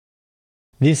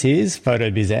This is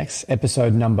PhotoBizX,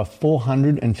 episode number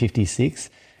 456.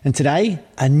 And today,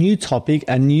 a new topic,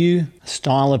 a new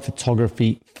style of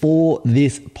photography for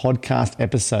this podcast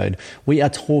episode. We are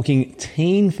talking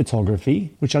teen photography,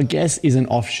 which I guess is an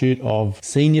offshoot of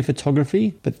senior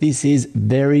photography, but this is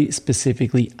very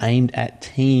specifically aimed at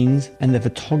teens, and the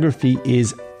photography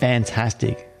is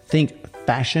fantastic. Think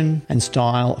fashion and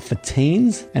style for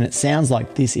teens, and it sounds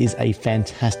like this is a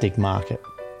fantastic market.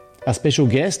 Our special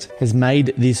guest has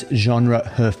made this genre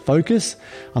her focus.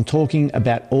 I'm talking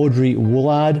about Audrey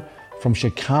Woulard from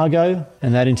Chicago,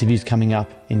 and that interview's coming up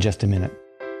in just a minute.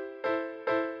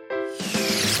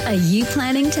 Are you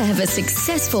planning to have a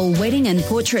successful wedding and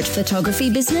portrait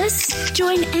photography business?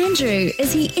 Join Andrew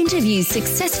as he interviews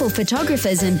successful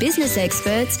photographers and business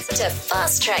experts to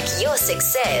fast-track your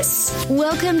success.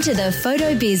 Welcome to the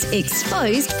PhotoBiz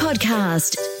Exposed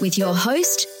podcast with your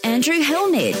host, Andrew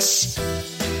Helmich.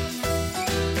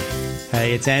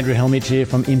 Hey, it's Andrew Helmich here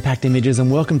from Impact Images, and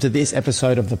welcome to this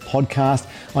episode of the podcast.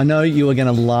 I know you are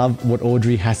going to love what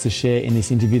Audrey has to share in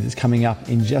this interview that's coming up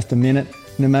in just a minute.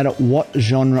 No matter what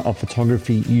genre of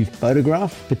photography you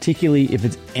photograph, particularly if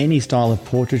it's any style of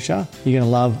portraiture, you're going to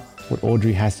love what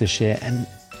Audrey has to share, and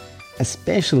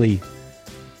especially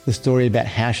the story about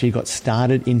how she got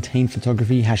started in teen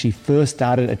photography, how she first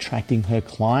started attracting her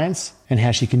clients, and how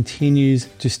she continues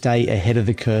to stay ahead of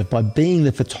the curve by being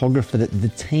the photographer that the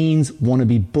teens want to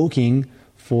be booking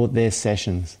for their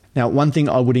sessions. Now, one thing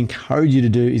I would encourage you to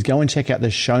do is go and check out the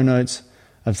show notes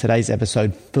of today's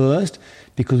episode first,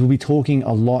 because we'll be talking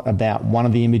a lot about one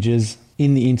of the images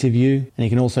in the interview, and you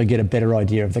can also get a better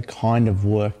idea of the kind of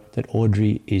work that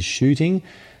Audrey is shooting.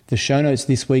 The show notes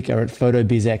this week are at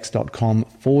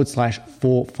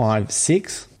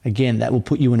photobizx.com/456. Again, that will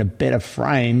put you in a better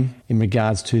frame in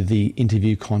regards to the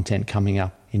interview content coming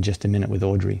up in just a minute with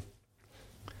Audrey.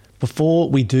 Before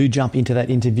we do jump into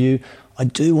that interview, I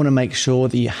do want to make sure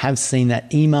that you have seen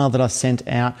that email that I sent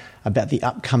out about the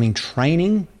upcoming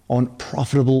training on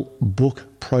profitable book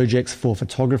projects for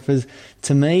photographers.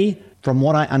 To me, from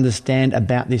what I understand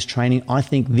about this training, I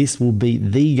think this will be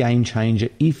the game changer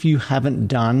if you haven't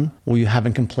done or you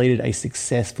haven't completed a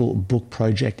successful book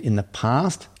project in the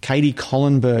past. Katie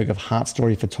Collenberg of Heart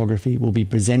Story Photography will be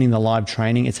presenting the live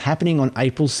training. It's happening on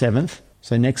April 7th,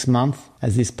 so next month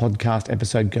as this podcast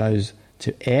episode goes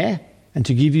to air. And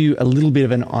to give you a little bit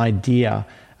of an idea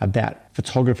about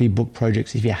photography book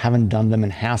projects, if you haven't done them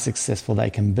and how successful they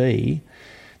can be,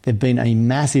 they've been a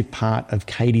massive part of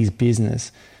Katie's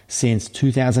business since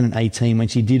 2018 when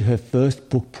she did her first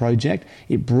book project.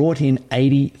 It brought in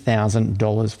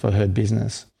 $80,000 for her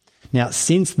business. Now,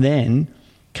 since then,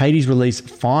 Katie's released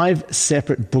 5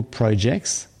 separate book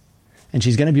projects, and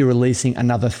she's going to be releasing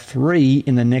another 3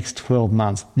 in the next 12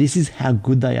 months. This is how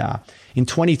good they are. In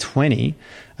 2020,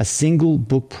 a single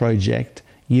book project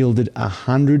yielded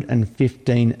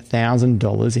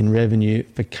 $115,000 in revenue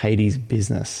for Katie's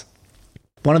business.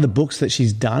 One of the books that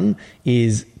she's done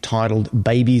is titled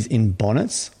Babies in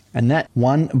Bonnets, and that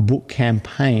one book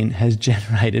campaign has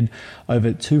generated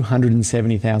over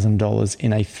 $270,000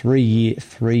 in a 3-year,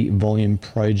 3-volume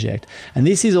project. And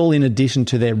this is all in addition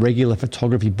to their regular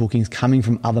photography bookings coming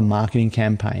from other marketing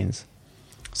campaigns.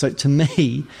 So to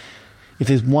me, if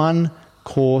there's one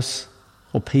course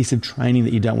or piece of training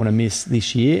that you don't want to miss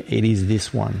this year, it is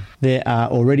this one. There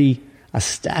are already a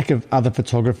stack of other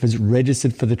photographers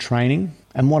registered for the training.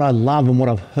 And what I love and what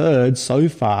I've heard so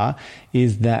far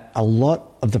is that a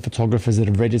lot of the photographers that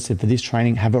have registered for this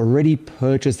training have already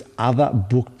purchased other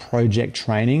book project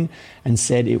training and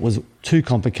said it was too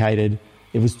complicated,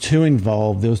 it was too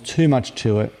involved, there was too much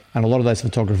to it. And a lot of those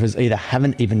photographers either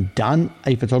haven't even done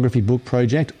a photography book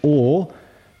project, or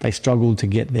they struggled to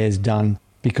get theirs done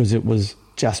because it was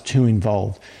just too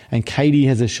involved. And Katie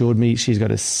has assured me she's got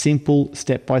a simple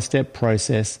step-by-step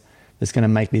process that's going to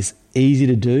make this easy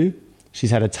to do.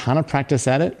 She's had a ton of practice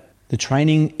at it. The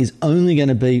training is only going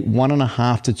to be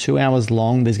 1.5 to 2 hours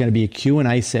long. There's going to be a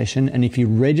Q&A session. And if you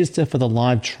register for the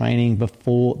live training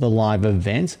before the live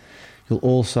event, you'll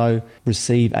also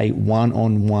receive a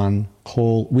one-on-one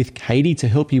call with Katie to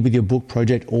help you with your book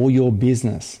project or your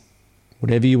business,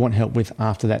 whatever you want help with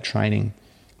after that training.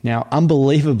 Now,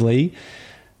 unbelievably,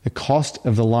 the cost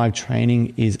of the live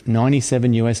training is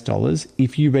 $97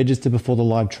 if you register before the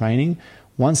live training.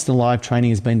 Once the live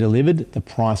training has been delivered, the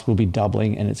price will be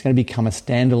doubling, and it's going to become a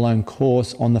standalone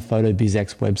course on the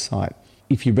PhotoBizX website.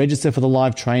 If you register for the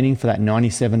live training for that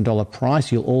 $97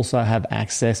 price, you'll also have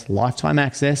access, lifetime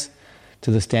access,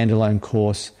 to the standalone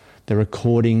course, the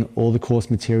recording, all the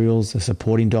course materials, the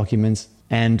supporting documents,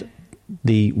 and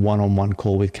the one-on-one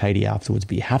call with Katie afterwards.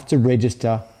 But you have to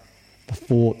register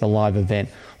before the live event.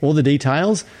 All the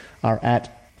details are at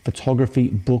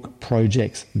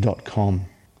photographybookprojects.com.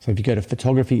 So if you go to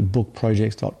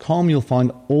photographybookprojects.com, you'll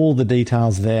find all the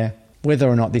details there, whether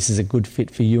or not this is a good fit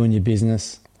for you and your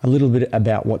business, a little bit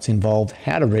about what's involved,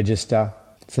 how to register,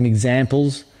 some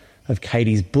examples of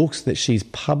Katie's books that she's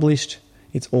published.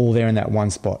 It's all there in that one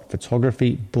spot,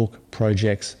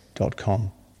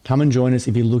 photographybookprojects.com. Come and join us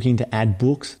if you're looking to add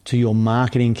books to your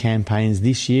marketing campaigns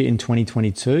this year in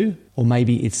 2022, or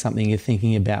maybe it's something you're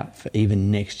thinking about for even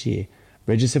next year.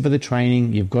 Register for the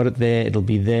training. You've got it there. It'll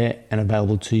be there and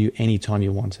available to you anytime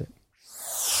you want it.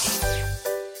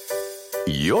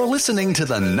 You're listening to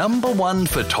the #1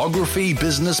 photography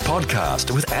business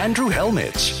podcast with Andrew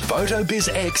Helmich,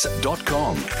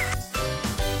 photobizx.com.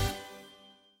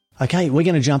 Okay, we're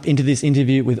going to jump into this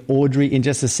interview with Audrey in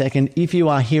just a second. If you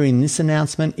are hearing this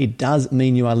announcement, it does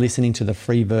mean you are listening to the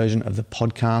free version of the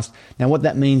podcast. Now, what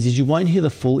that means is you won't hear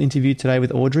the full interview today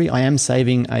with Audrey. I am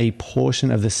saving a portion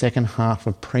of the second half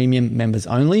for premium members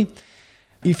only.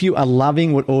 If you are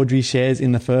loving what Audrey shares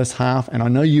in the first half, and I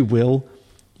know you will,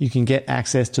 you can get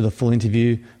access to the full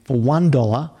interview for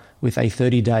 $1 with a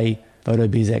 30-day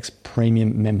PhotoBizX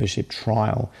premium membership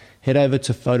trial. Head over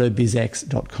to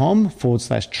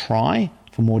photobizx.com/try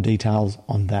for more details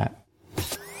on that.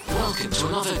 Welcome to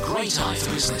another great eye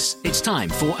for business. It's time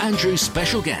for Andrew's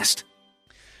special guest.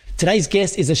 Today's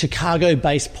guest is a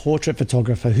Chicago-based portrait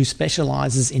photographer who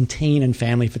specializes in teen and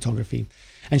family photography.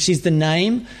 And she's the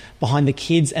name behind the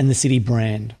Kids and the City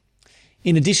brand.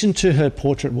 In addition to her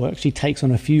portrait work, she takes on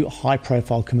a few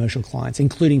high-profile commercial clients,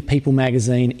 including People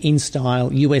Magazine,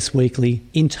 InStyle, US Weekly,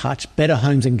 In Touch, Better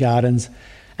Homes and Gardens,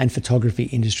 and photography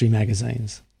industry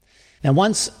magazines. Now,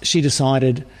 once she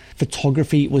decided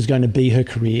photography was going to be her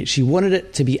career, she wanted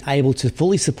it to be able to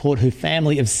fully support her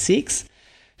family of 6.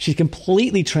 She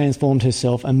completely transformed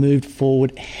herself and moved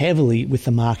forward heavily with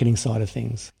the marketing side of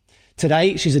things.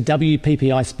 Today, she's a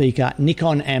WPPI speaker,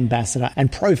 Nikon ambassador,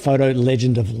 and pro photo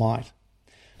legend of light.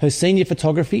 Her senior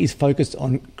photography is focused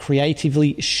on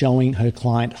creatively showing her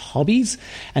client hobbies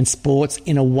and sports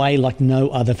in a way like no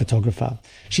other photographer.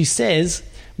 She says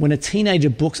when a teenager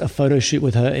books a photo shoot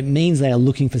with her, it means they are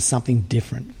looking for something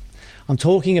different. I'm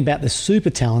talking about the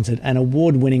super talented and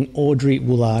award-winning Audrey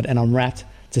Woulard, and I'm rapt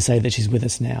to say that she's with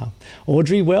us now.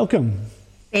 Audrey, welcome.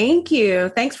 Thank you.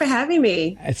 Thanks for having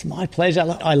me. It's my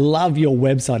pleasure. I love your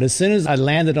website. As soon as I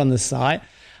landed on the site,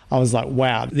 I was like,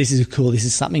 wow, this is cool. This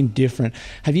is something different.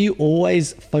 Have you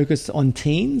always focused on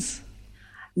teens?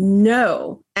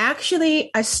 No,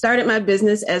 actually, I started my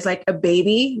business as like a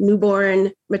baby,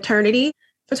 newborn maternity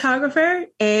photographer,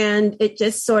 and it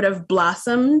just sort of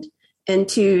blossomed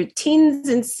into teens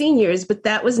and seniors, but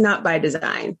that was not by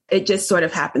design. It just sort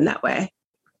of happened that way.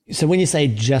 So when you say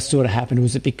just sort of happened,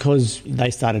 was it because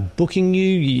they started booking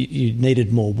you? You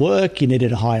needed more work? You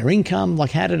needed a higher income?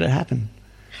 Like, how did it happen?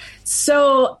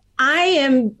 So I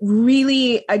am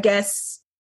really,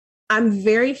 I'm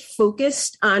very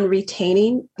focused on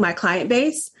retaining my client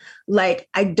base. Like,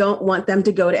 I don't want them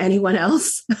to go to anyone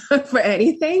else for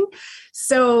anything.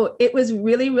 So it was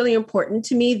really, really important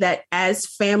to me that as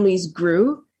families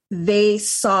grew, they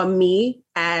saw me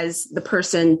as the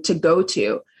person to go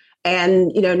to.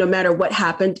 And, no matter what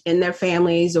happened in their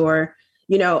families or,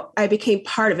 I became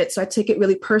part of it. So I took it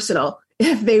really personal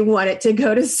if they wanted to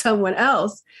go to someone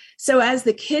else. So as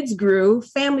the kids grew,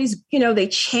 families, they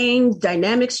changed,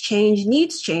 dynamics changed,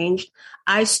 needs changed.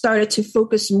 I started to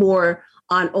focus more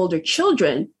on older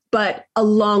children. But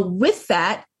along with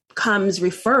that comes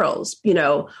referrals,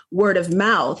 word of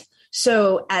mouth.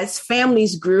 So as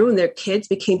families grew and their kids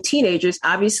became teenagers,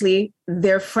 obviously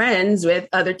they're friends with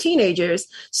other teenagers.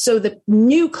 So the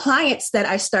new clients that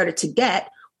I started to get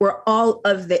were all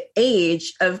of the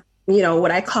age of,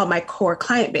 what I call my core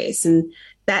client base. And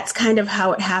that's kind of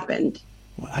how it happened.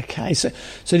 Okay. So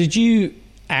did you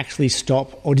actually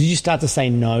stop, or did you start to say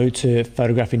no to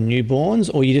photographing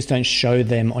newborns, or you just don't show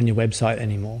them on your website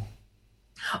anymore?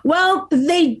 Well,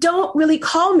 they don't really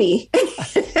call me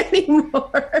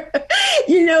anymore.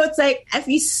 It's like, if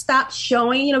you stop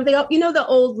showing, the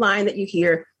old line that you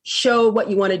hear, show what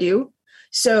you want to do.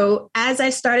 So as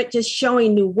I started just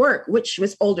showing new work, which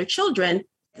was older children,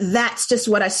 that's just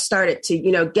what I started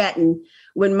to, get. And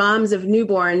when moms of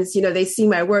newborns, they see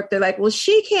my work, they're like, well,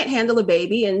 she can't handle a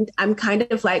baby. And I'm kind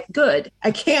of like, good,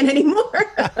 I can't anymore.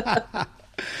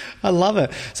 I love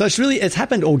it. So it's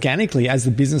happened organically as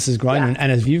the business has grown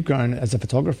and as you've grown as a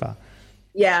photographer.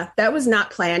 Yeah, that was not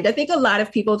planned. I think a lot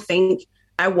of people think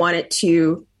I wanted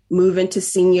to move into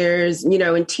seniors,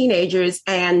 and teenagers.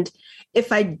 And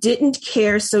if I didn't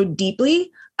care so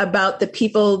deeply about the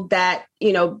people that,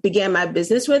 began my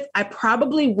business with, I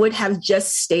probably would have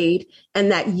just stayed in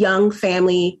that young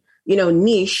family,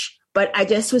 niche. But I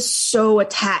just was so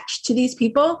attached to these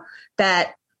people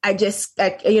that I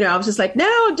was just like,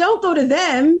 no, don't go to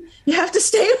them. You have to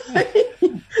stay.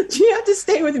 You have to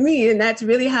stay with me. And that's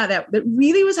really that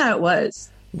really was how it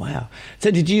was. Wow. So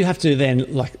did you have to then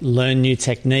learn new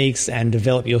techniques and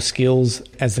develop your skills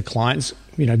as the clients,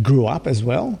 grew up as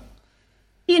well?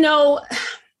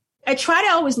 I try to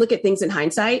always look at things in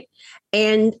hindsight,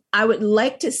 and I would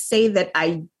like to say that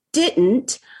I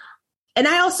didn't. And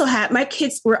I also my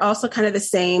kids were also kind of the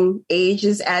same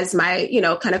ages as my,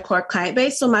 kind of core client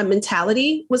base. So my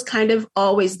mentality was kind of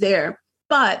always there.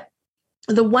 But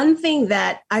the one thing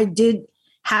that I did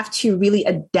have to really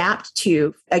adapt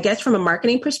to, I guess, from a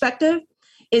marketing perspective,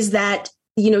 is that,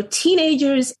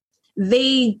 teenagers,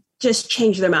 they just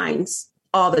change their minds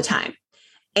all the time.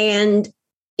 And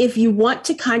if you want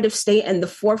to kind of stay in the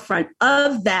forefront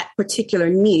of that particular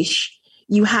niche,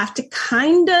 you have to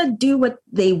kind of do what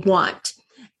they want.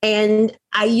 And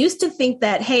I used to think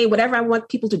that, hey, whatever I want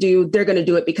people to do, they're going to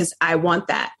do it because I want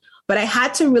that. But I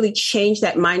had to really change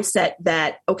that mindset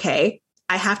that, okay,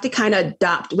 I have to kind of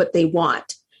adopt what they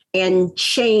want and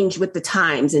change with the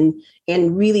times and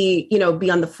really,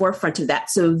 be on the forefront of that.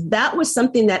 So that was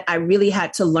something that I really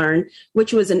had to learn,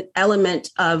 which was an element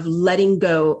of letting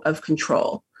go of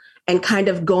control and kind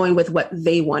of going with what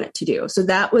they wanted to do. So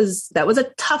that was a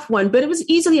tough one, but it was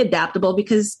easily adaptable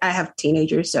because I have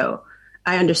teenagers, so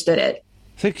I understood it.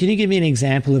 So can you give me an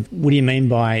example of what do you mean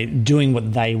by doing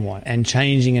what they want and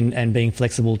changing and being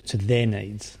flexible to their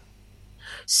needs?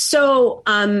 So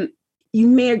you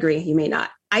may agree, you may not.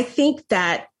 I think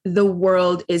that the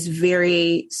world is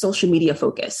very social media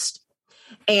focused.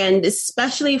 And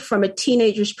especially from a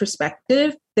teenager's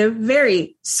perspective, they're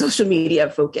very social media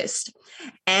focused.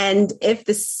 And if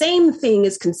the same thing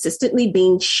is consistently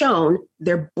being shown,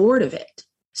 they're bored of it.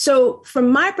 So from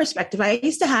my perspective, I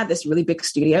used to have this really big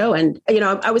studio and,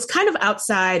 I was kind of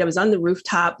outside. I was on the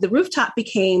rooftop. The rooftop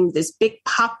became this big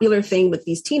popular thing with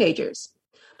these teenagers.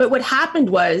 But what happened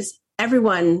was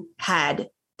everyone had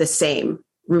the same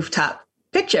rooftop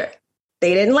picture.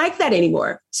 They didn't like that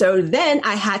anymore. So then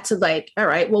I had to all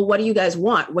right, well, what do you guys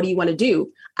want? What do you want to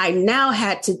do? I now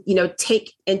had to,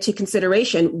 take into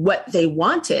consideration what they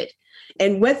wanted.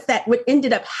 And with that, what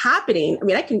ended up happening,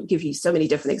 I can give you so many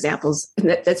different examples.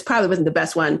 And that's probably wasn't the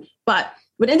best one. But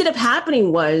what ended up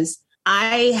happening was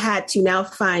I had to now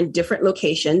find different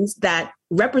locations that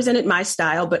represented my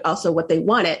style, but also what they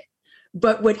wanted.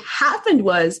 But what happened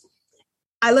was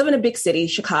I live in a big city,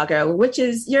 Chicago, which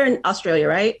is, you're in Australia,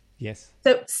 right? Yes.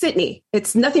 So Sydney,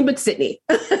 it's nothing but Sydney.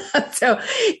 So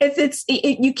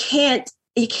you can't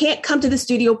come to the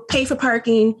studio, pay for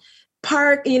parking,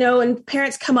 park, and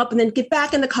parents come up and then get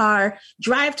back in the car,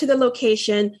 drive to the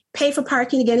location, pay for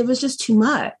parking again. It was just too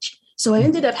much. So I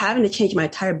ended up having to change my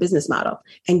entire business model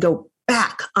and go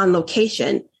back on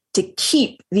location to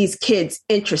keep these kids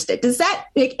interested. Does that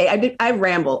make, I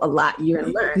ramble a lot. You're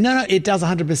going to learn. No, it does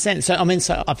 100%.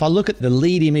 So if I look at the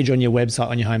lead image on your website,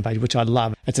 on your homepage, which I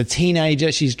love, it's a teenager.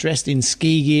 She's dressed in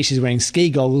ski gear. She's wearing ski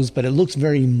goggles, but it looks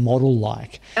very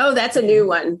model-like. Oh, that's a new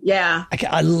one. Yeah. Okay,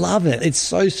 I love it. It's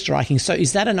so striking. So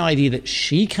is that an idea that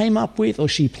she came up with or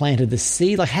she planted the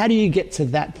seed? How do you get to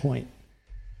that point?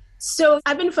 So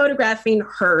I've been photographing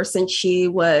her since she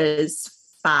was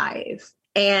 5.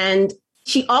 And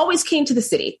she always came to the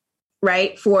city,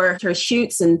 right, for her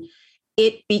shoots. And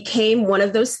it became one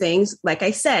of those things, like I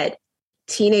said,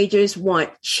 teenagers want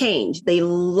change. They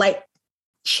like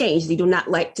change. They do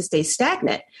not like to stay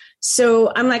stagnant.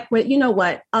 So I'm like, well, you know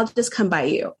what? I'll just come by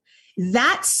you.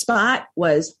 That spot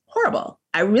was horrible.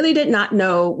 I really did not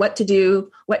know what to do,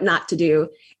 what not to do.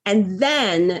 And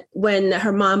then when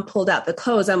her mom pulled out the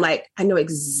clothes, I'm like, I know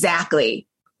exactly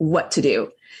what to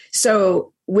do.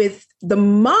 So with the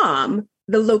mom,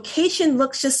 the location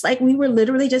looks just like we were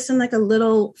literally just in a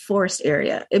little forest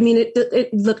area.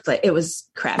 It looked like it was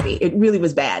crappy. It really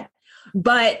was bad.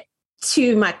 But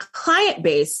to my client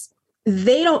base,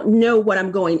 they don't know what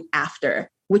I'm going after,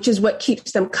 which is what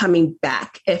keeps them coming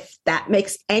back. If that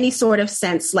makes any sort of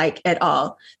sense, at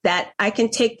all, that I can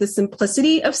take the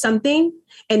simplicity of something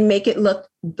and make it look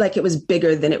like it was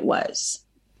bigger than it was.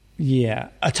 Yeah,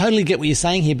 I totally get what you're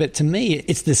saying here. But to me,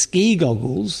 it's the ski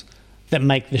goggles that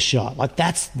make the shot.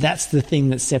 That's the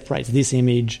thing that separates this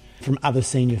image from other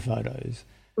senior photos.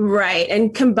 Right.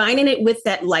 And combining it with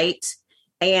that light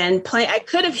and I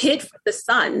could have hid from the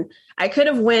sun. I could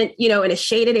have went, in a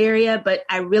shaded area, but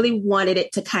I really wanted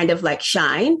it to kind of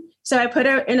shine. So I put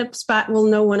her in a spot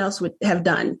no one else would have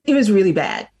done. It was really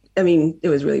bad. It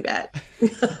was really bad.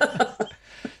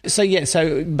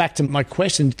 So back to my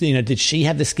question, did she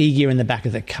have the ski gear in the back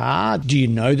of the car? Do you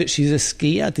know that she's a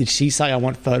skier? Did she say, I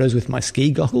want photos with my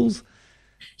ski goggles?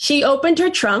 She opened her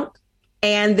trunk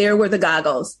and there were the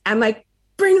goggles. I'm like,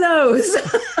 bring those.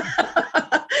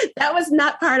 That was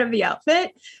not part of the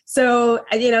outfit. So,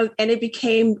 and it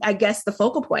became, I guess, the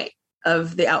focal point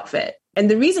of the outfit. And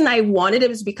the reason I wanted it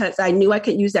was because I knew I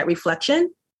could use that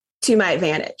reflection to my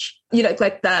advantage.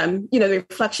 Like the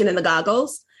reflection in the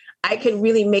goggles. I could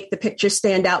really make the picture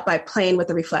stand out by playing with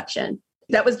the reflection.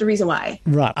 That was the reason why.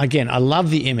 Right. Again, I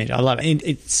love the image. I love it.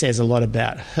 It says a lot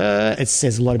about her. It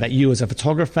says a lot about you as a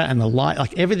photographer and the light,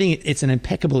 like everything. It's an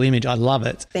impeccable image. I love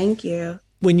it. Thank you.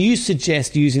 When you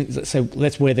suggest using, so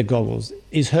let's wear the goggles,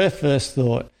 is her first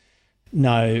thought,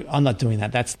 no, I'm not doing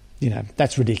that.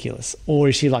 That's ridiculous. Or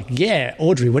is she like, yeah,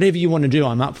 Audrey, whatever you want to do,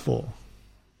 I'm up for?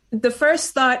 The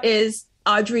first thought is,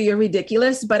 Audrey, you're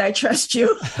ridiculous, but I trust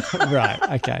you. Right.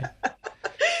 Okay.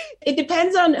 It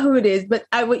depends on who it is, but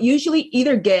I would usually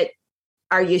either get,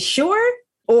 are you sure?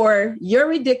 Or you're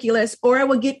ridiculous, or I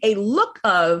will get a look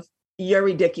of, you're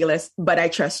ridiculous, but I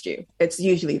trust you. It's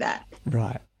usually that.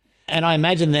 Right. And I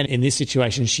imagine that in this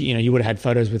situation, you would have had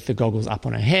photos with the goggles up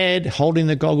on her head, holding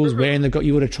the goggles, wearing the goggles.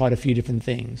 You would have tried a few different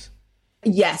things.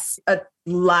 Yes, a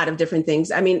lot of different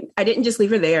things. I mean, I didn't just leave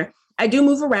her there. I do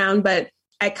move around, but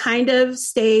I kind of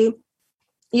stay,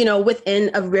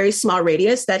 within a very small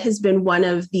radius. That has been one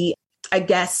of the, I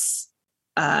guess,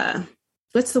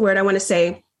 what's the word I want to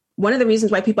say? One of the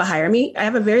reasons why people hire me. I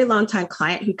have a very long time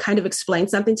client who kind of explained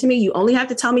something to me. You only have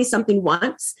to tell me something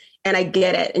once and I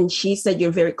get it. And she said,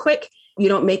 you're very quick. You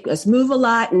don't make us move a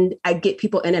lot. And I get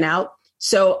people in and out.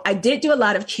 So I did do a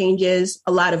lot of changes,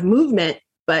 a lot of movement,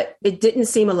 but it didn't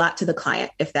seem a lot to the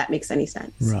client, if that makes any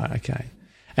sense. Right. Okay.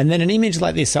 And then an image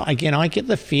like this. So again, I get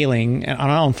the feeling, and I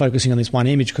know I'm focusing on this one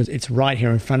image because it's right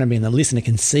here in front of me and the listener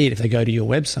can see it if they go to your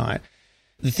website.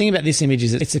 The thing about this image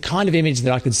is it's the kind of image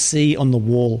that I could see on the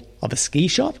wall of a ski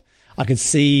shop. I could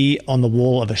see on the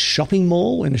wall of a shopping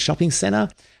mall in a shopping center.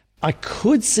 I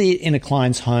could see it in a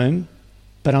client's home,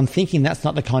 but I'm thinking that's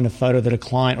not the kind of photo that a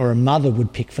client or a mother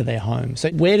would pick for their home. So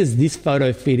where does this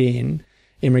photo fit in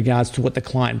regards to what the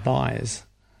client buys?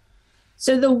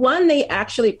 So the one they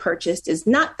actually purchased is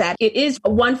not that. It is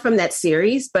one from that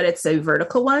series, but it's a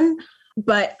vertical one.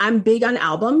 But I'm big on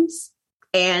albums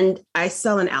and I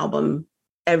sell an album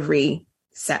every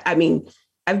set. I mean,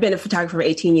 I've been a photographer for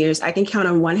 18 years. I can count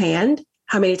on one hand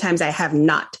how many times I have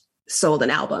not sold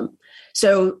an album.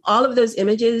 So all of those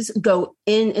images go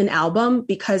in an album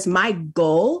because my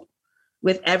goal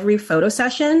with every photo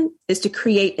session is to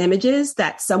create images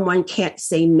that someone can't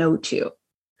say no to.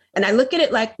 And I look at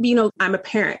it like, I'm a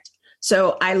parent.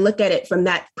 So I look at it from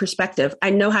that perspective. I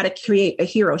know how to create a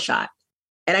hero shot.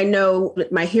 And I know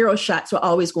that my hero shots will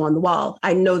always go on the wall.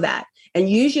 I know that. And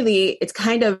usually it's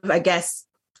kind of, I guess,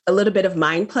 a little bit of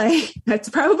mind play. That's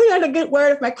probably not a good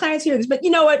word if my clients hear this, but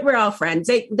you know what? We're all friends.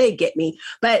 They get me.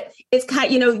 But it's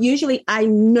kind of, usually I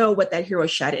know what that hero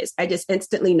shot is. I just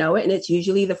instantly know it. And it's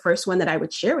usually the first one that I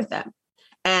would share with them.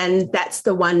 And that's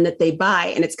the one that they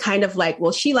buy. And it's kind of like,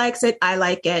 well, she likes it. I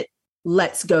like it.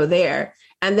 Let's go there.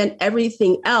 And then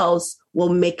everything else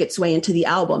will make its way into the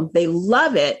album. They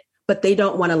love it, but they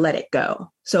don't want to let it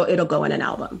go. So it'll go in an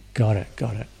album. Got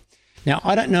it. Now,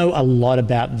 I don't know a lot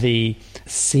about the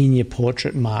senior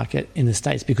portrait market in the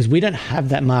States because we don't have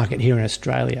that market here in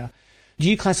Australia. Do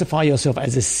you classify yourself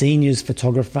as a seniors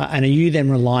photographer, and are you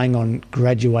then relying on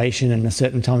graduation and a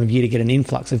certain time of year to get an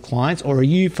influx of clients, or are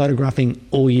you photographing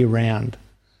all year round?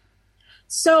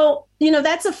 So,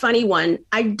 that's a funny one.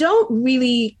 I don't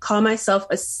really call myself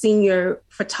a senior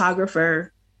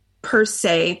photographer per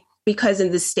se, because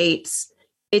in the States,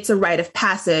 it's a rite of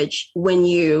passage when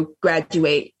you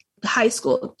graduate high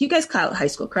school. You guys call it high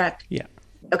school, correct? Yeah.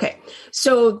 Okay.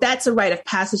 So that's a rite of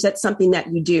passage. That's something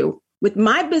that you do. With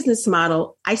my business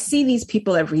model, I see these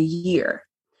people every year.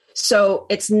 So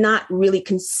it's not really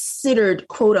considered,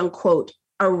 quote unquote,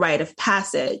 a rite of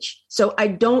passage. So I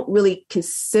don't really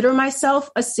consider myself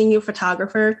a senior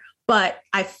photographer, but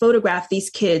I photograph these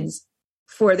kids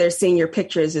for their senior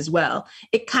pictures as well.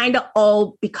 It kind of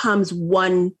all becomes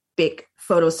one big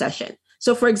photo session.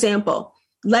 So for example,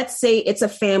 let's say it's a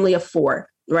family of 4,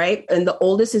 right? And the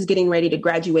oldest is getting ready to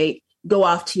graduate, go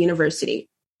off to university.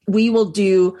 We will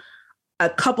do a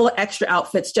couple of extra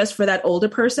outfits just for that older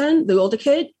person, the older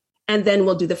kid, and then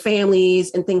we'll do the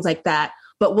families and things like that.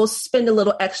 But we'll spend a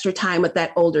little extra time with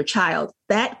that older child.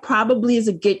 That probably is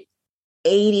a good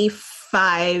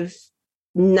 85,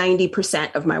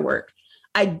 90% of my work.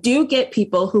 I do get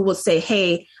people who will say,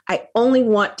 hey, I only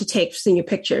want to take senior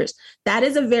pictures. That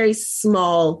is a very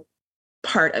small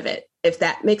part of it. if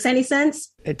that makes any sense.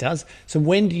 It does. So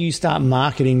when do you start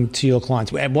marketing to your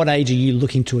clients? At what age are you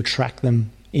looking to attract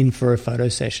them in for a photo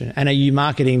session? And are you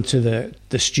marketing to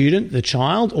the student, the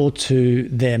child, or to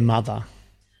their mother?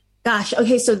 Gosh,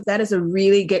 okay, so that is a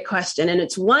really good question. And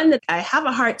it's one that I have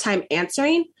a hard time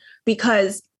answering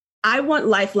because I want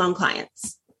lifelong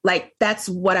clients. Like, that's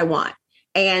what I want.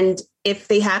 And if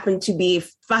they happen to be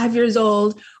 5 years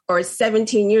old or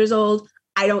 17 years old,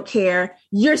 I don't care.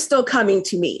 You're still coming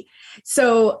to me.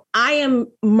 So I am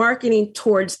marketing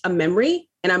towards a memory,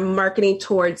 and I'm marketing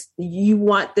towards, you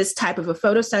want this type of a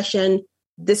photo session.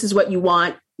 This is what you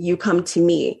want. You come to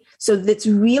me. So it's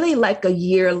really like a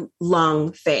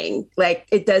year-long thing. Like,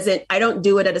 I don't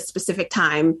do it at a specific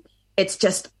time. It's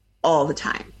just all the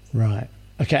time. Right.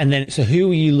 Okay. And then, so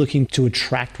who are you looking to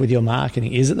attract with your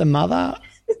marketing? Is it the mother?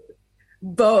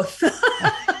 Both.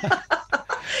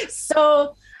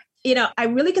 So, I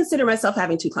really consider myself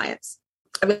having two clients.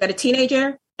 I've got a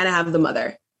teenager and I have the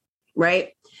mother, right?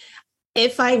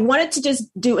 If I wanted to just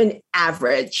do an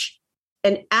average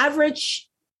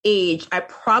age, I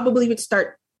probably would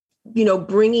start,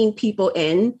 bringing people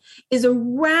in is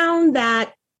around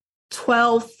that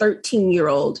 12,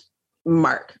 13-year-old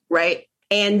mark, right?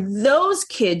 And those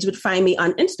kids would find me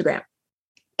on Instagram.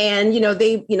 And,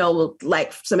 they, will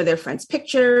like some of their friends'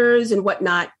 pictures and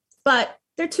whatnot, but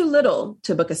they're too little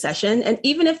to book a session. And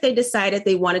even if they decided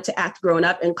they wanted to act grown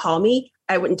up and call me,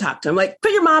 I wouldn't talk to them. Like,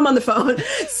 put your mom on the phone.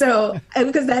 So,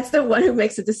 because that's the one who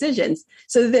makes the decisions.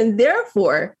 So then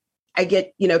therefore I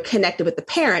get, connected with the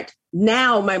parent.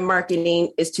 Now my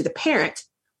marketing is to the parent,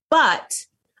 but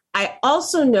I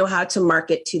also know how to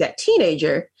market to that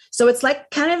teenager. So it's like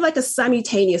kind of like a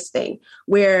simultaneous thing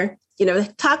where,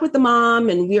 talk with the mom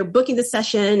and we are booking the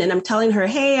session and I'm telling her,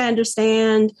 hey, I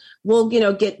understand. We'll,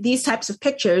 get these types of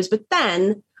pictures. But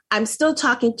then I'm still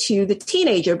talking to the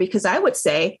teenager because I would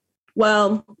say,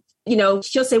 well,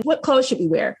 she'll say, what clothes should we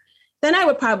wear? Then I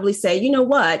would probably say, you know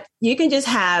what, you can just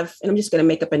have, and I'm just going to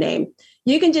make up a name.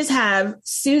 You can just have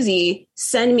Susie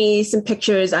send me some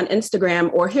pictures on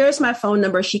Instagram, or here's my phone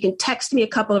number. She can text me a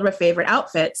couple of her favorite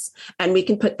outfits and we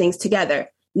can put things together.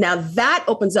 Now that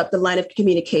opens up the line of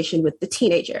communication with the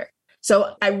teenager.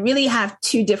 So I really have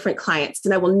two different clients,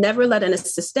 and I will never let an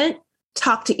assistant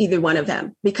talk to either one of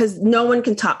them because no one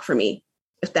can talk for me.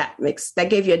 If that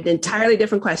gave you an entirely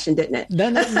different question, didn't it? No,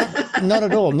 not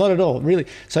at all. Not at all. Really.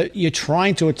 So you're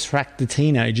trying to attract the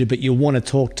teenager, but you want to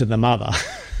talk to the mother.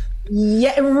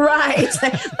 Yeah, right.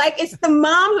 Like, it's the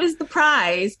mom who's the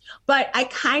prize, but I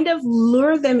kind of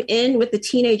lure them in with the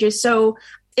teenagers. So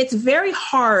it's very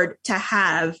hard to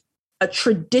have a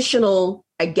traditional,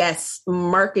 I guess,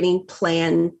 marketing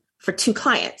plan for two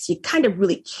clients. You kind of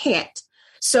really can't.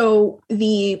 So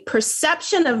the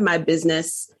perception of my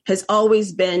business has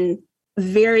always been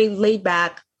very laid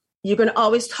back. You're going to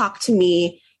always talk to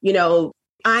me. I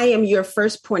am your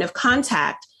first point of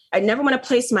contact. I never want to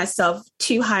place myself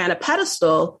too high on a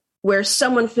pedestal where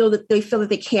someone feel that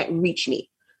they can't reach me.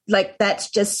 Like,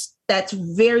 that's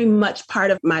very much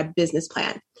part of my business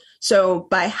plan. So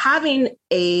by having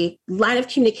a line of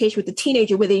communication with the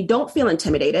teenager where they don't feel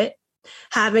intimidated,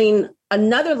 having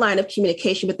another line of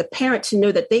communication with the parent to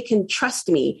know that they can trust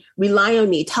me, rely on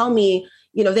me, tell me,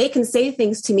 they can say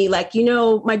things to me like,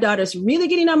 my daughter's really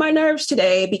getting on my nerves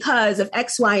today because of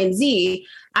X, Y, and Z.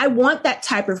 I want that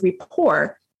type of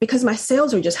rapport because my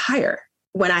sales are just higher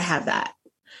when I have that.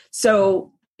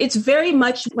 So it's very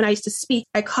much, when I used to speak,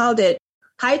 I called it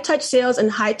high touch sales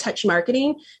and high touch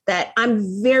marketing, that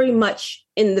I'm very much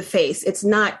in the face. It's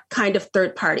not kind of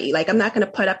third party. Like, I'm not going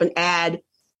to put up an ad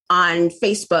on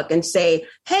Facebook and say,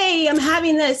 hey, I'm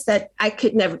having this, that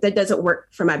doesn't work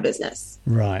for my business.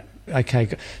 Right. Okay.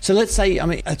 So let's say,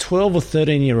 a 12 or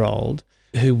 13-year-old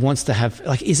who wants to have,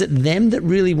 is it them that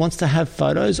really wants to have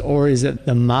photos, or is it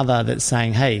the mother that's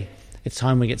saying, hey, it's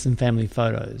time we get some family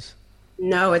photos?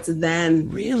 No, it's them.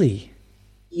 Really?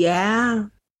 Yeah,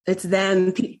 it's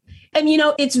them. And,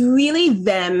 it's really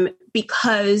them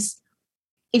because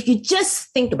if you just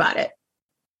think about it,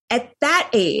 at that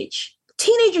age,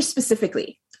 teenagers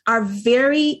specifically are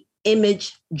very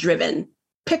image driven,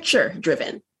 picture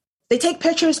driven. They take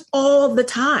pictures all the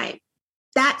time.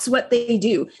 That's what they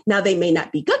do. Now, they may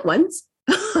not be good ones,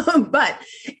 but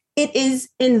it is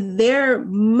in their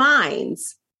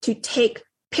minds to take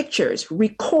pictures,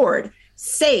 record,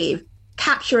 save,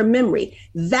 capture a memory.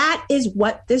 That is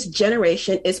what this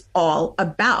generation is all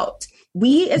about.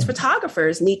 We as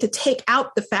photographers need to take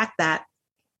out the fact that,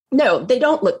 no, they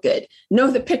don't look good. No,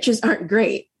 the pictures aren't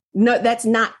great. No, that's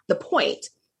not the point.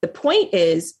 The point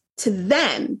is, to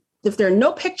them, if there are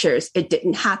no pictures, it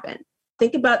didn't happen.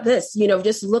 Think about this,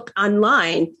 just look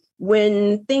online.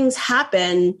 when things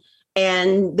happen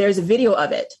and there's a video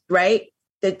of it, right?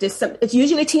 It's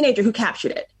usually a teenager who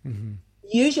captured it. Mm-hmm.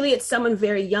 Usually it's someone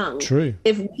very young. True.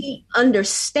 If we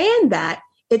understand that,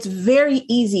 it's very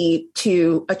easy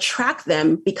to attract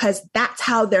them because that's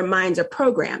how their minds are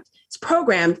programmed. It's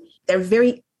programmed. They're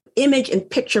very image and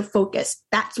picture focused.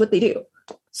 That's what they do.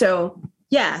 So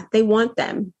yeah, they want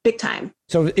them big time.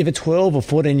 So if a 12 or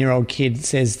 14-year-old kid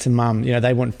says to mum,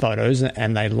 they want photos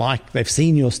and they've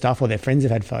seen your stuff or their friends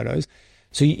have had photos.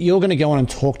 So you're going to go on and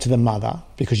talk to the mother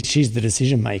because she's the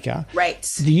decision maker. Right.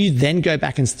 Do you then go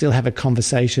back and still have a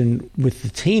conversation with the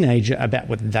teenager about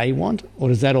what they want, or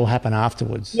does that all happen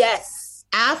afterwards? Yes.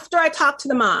 After I talk to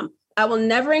the mom, I will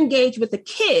never engage with the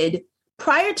kid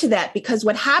prior to that, because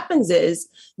what happens is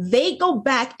they go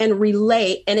back and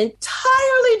relay an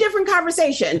entirely different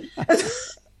conversation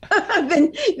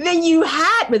than you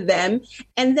had with them.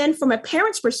 And then from a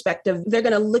parent's perspective, they're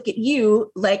going to look at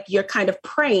you like you're kind of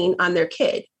preying on their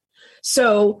kid.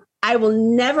 So I will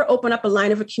never open up a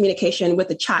line of communication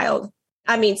with a child.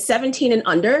 17 and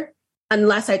under,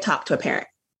 unless I talk to a parent,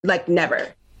 like never.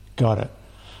 Got it.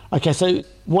 Okay. So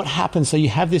what happens? So you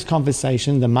have this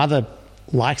conversation, the mother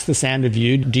likes the sound of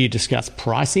you. Do you discuss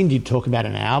pricing? Do you talk about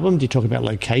an album? Do you talk about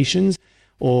locations?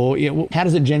 Or how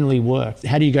does it generally work?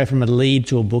 How do you go from a lead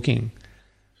to a booking?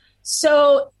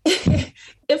 So if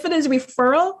it is a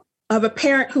referral of a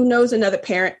parent who knows another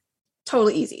parent,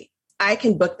 totally easy. I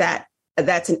can book that.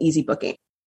 That's an easy booking.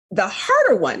 The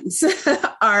harder ones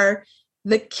are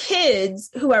the kids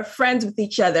who are friends with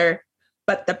each other,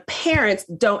 but the parents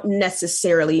don't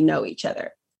necessarily know each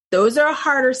other. Those are a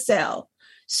harder sell.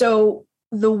 So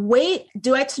you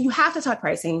have to talk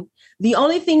pricing. The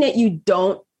only thing that you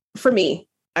don't, for me,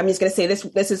 I'm just going to say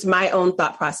this is my own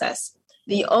thought process.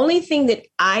 The only thing that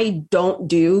I don't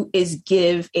do is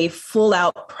give a full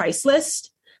out price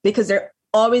list, because they're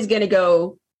always going to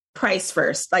go price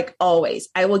first, like always.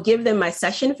 I will give them my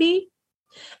session fee,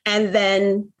 and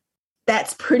then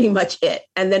that's pretty much it.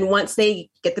 And then once they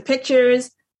get the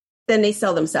pictures, then they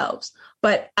sell themselves.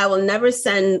 But I will never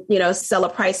sell a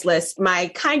price list. My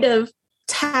kind of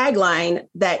tagline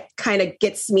that kind of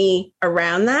gets me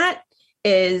around that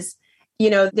is,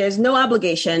 there's no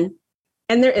obligation,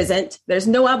 and there isn't. There's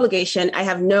no obligation. I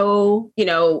have no,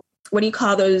 what do you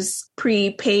call those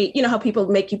prepaid, how people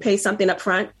make you pay something up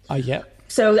front? Oh, yeah.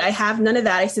 So I have none of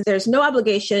that. I said, there's no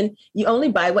obligation. You only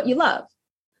buy what you love.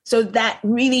 So that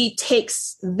really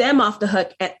takes them off the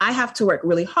hook. And I have to work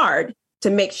really hard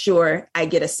to make sure I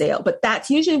get a sale. But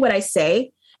that's usually what I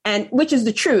say, and which is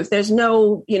the truth. There's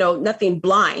no, nothing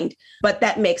blind, but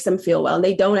that makes them feel well. And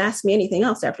they don't ask me anything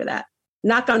else after that.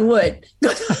 Knock on wood.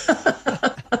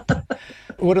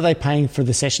 What are they paying for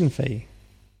the session fee?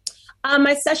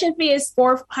 My session fee is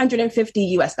 $450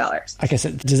 US. Okay,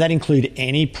 so does that include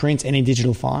any prints, any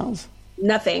digital files?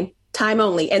 Nothing. Time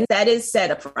only. And that is set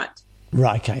up front.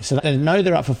 Right, okay. So they know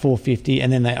they're up for $450,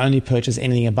 and then they only purchase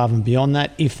anything above and beyond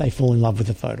that if they fall in love with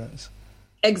the photos.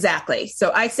 Exactly.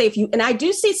 So I say and I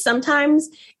do see sometimes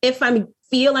if I'm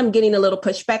getting a little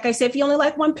pushback, I say, if you only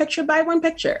like one picture, buy one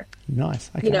picture.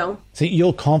 Nice. Okay. So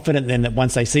you're confident then that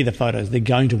once they see the photos, they're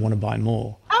going to want to buy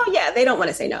more. Oh yeah. They don't want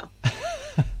to say no.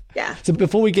 Yeah. So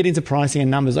before we get into pricing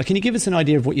and numbers, can you give us an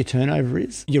idea of what your turnover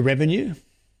is, your revenue?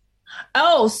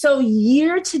 Oh, so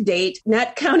year to date,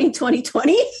 not counting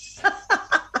 2020.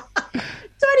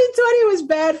 2020 was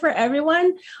bad for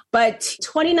everyone, but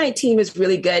 2019 was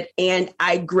really good. And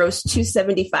I grossed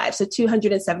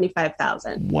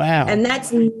 $275,000. Wow. And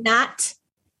that's not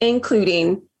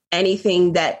including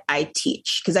anything that I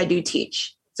teach, because I do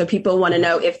teach. So people want to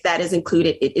know if that is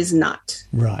included. It is not.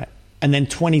 Right. And then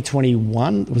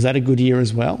 2021, was that a good year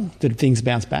as well? Did things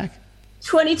bounce back?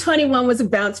 2021 was a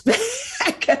bounce back.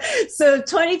 So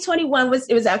 2021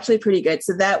 was actually pretty good.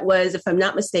 So that was, if I'm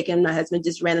not mistaken, my husband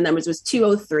just ran the numbers, was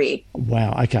 203.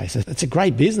 Wow. Okay. So it's a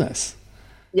great business.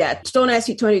 Yeah. Don't ask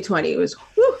you 2020. It was,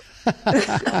 whew.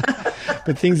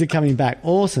 But things are coming back.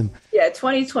 Awesome. Yeah.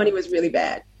 2020 was really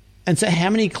bad. And so how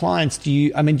many clients do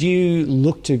you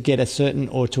look to get a certain,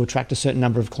 or to attract a certain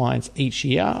number of clients each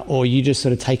year, or you just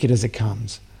sort of take it as it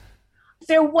comes?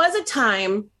 There was a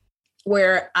time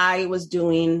where I was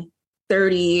doing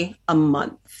 30 a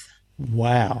month.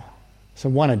 Wow. So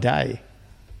one a day.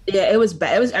 Yeah, it was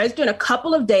bad. I was doing a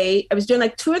couple of days. I was doing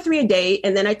like 2 or 3 a day.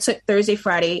 And then I took Thursday,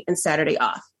 Friday, and Saturday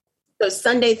off. So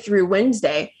Sunday through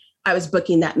Wednesday, I was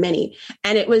booking that many.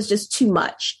 And it was just too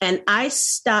much. And I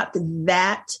stopped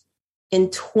that in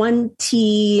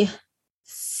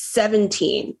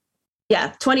 2017.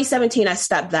 Yeah, 2017, I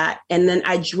stopped that. And then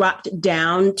I dropped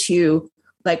down to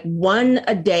like 1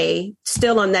 a day,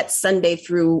 still on that Sunday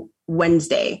through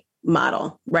Wednesday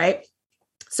model, right?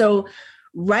 So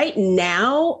right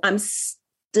now I'm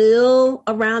still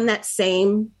around that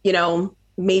same,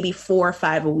 maybe 4 or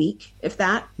 5 a week, if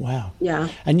that. Wow. Yeah.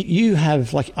 And you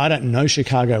have I don't know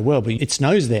Chicago well, but it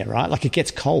snows there, right? Like it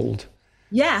gets cold.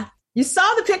 Yeah. You saw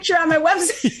the picture on my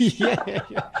website.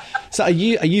 Yeah. So are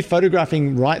you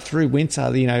photographing right through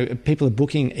winter? People are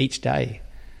booking each day.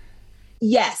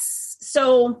 Yes.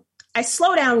 So I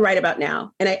slow down right about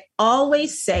now. And I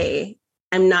always say,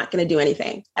 I'm not going to do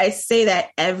anything. I say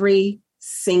that every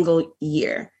single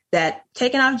year, that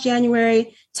taking off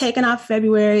January, taking off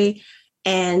February,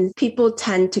 and people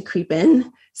tend to creep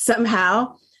in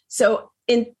somehow. So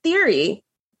in theory,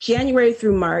 January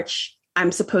through March,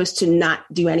 I'm supposed to not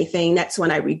do anything. That's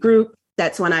when I regroup.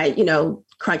 That's when I,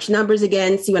 crunch numbers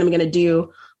again, see what I'm going to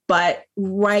do. But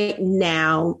right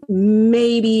now,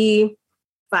 maybe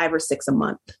 5 or 6 a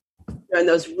month during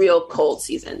those real cold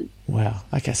season. Wow.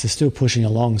 Okay. So still pushing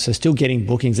along. So still getting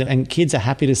bookings, and kids are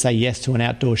happy to say yes to an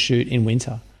outdoor shoot in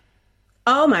winter.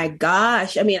 Oh my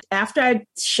gosh. I mean, after I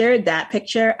shared that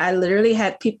picture, I literally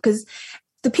had people, because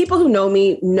the people who know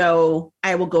me know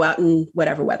I will go out in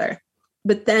whatever weather.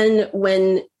 But then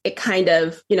when it kind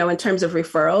of, in terms of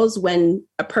referrals, when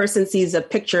a person sees a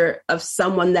picture of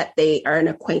someone that they are an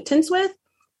acquaintance with,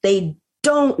 they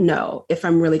don't know if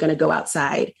I'm really going to go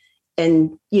outside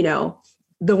in,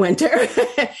 the winter.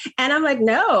 And I'm like,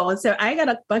 no. And so I got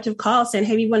a bunch of calls saying,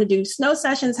 hey, we want to do snow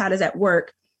sessions. How does that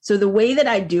work? So the way that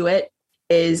I do it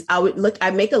is I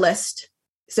make a list.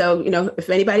 So, if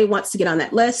anybody wants to get on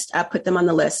that list, I put them on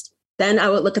the list. Then I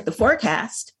would look at the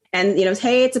forecast and,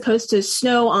 hey, it's supposed to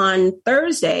snow on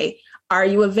Thursday. Are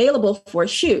you available for a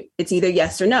shoot? It's either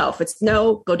yes or no. If it's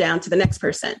no, go down to the next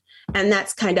person. And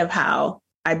that's kind of how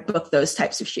I book those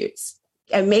types of shoots.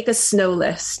 I make a snow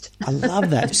list. I love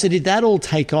that. So did that all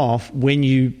take off when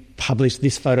you published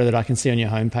this photo that I can see on your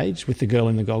homepage with the girl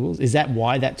in the goggles? Is that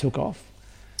why that took off?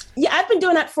 Yeah, I've been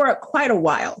doing that for quite a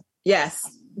while. Yes.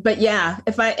 But yeah,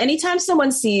 anytime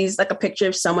someone sees like a picture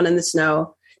of someone in the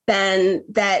snow, then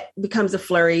that becomes a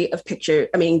flurry of picture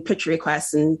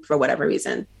requests, and for whatever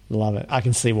reason. Love it. I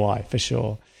can see why, for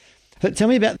sure. But tell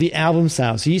me about the album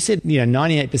sales. So you said,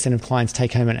 98% of clients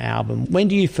take home an album. When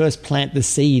do you first plant the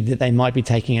seed that they might be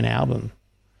taking an album?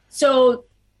 So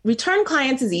return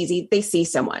clients is easy. They see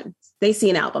someone, they see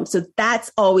an album. So that's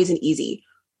always an easy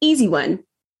one.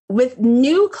 With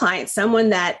new clients, someone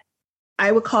that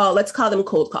I would let's call them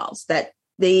cold calls, that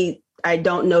I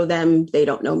don't know them, they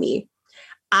don't know me.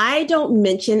 I don't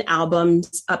mention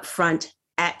albums up front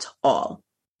at all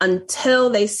until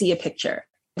they see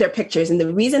their pictures. And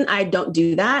the reason I don't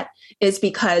do that is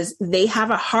because they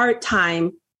have a hard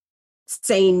time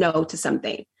saying no to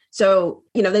something. So,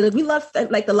 we love,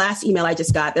 like the last email I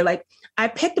just got, they're like, I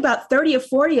picked about 30 or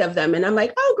 40 of them. And I'm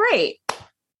like, oh, great.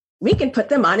 We can put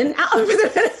them on an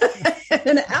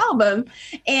album.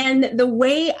 And the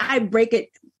way I break it,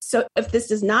 so if this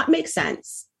does not make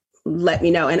sense, let me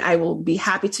know and I will be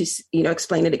happy to,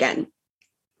 explain it again.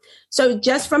 So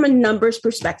just from a numbers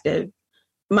perspective,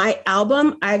 my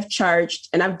album I've charged,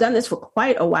 and I've done this for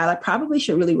quite a while, I probably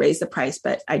should really raise the price,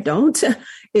 but I don't,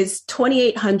 is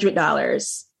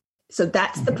 $2,800. So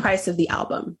that's the price of the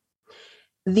album.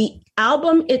 The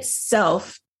album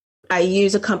itself, I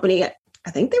use a company, I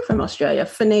think they're from Australia,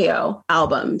 Fineo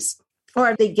Albums,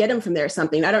 or they get them from there or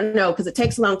something. I don't know, because it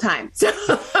takes a long time. So,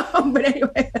 but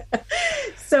anyway,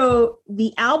 so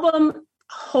the album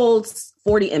holds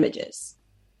 40 images,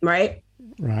 right?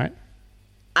 Right.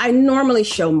 I normally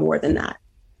show more than that.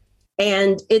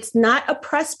 And it's not a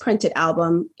press printed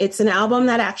album. It's an album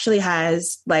that actually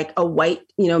has like a white,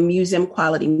 museum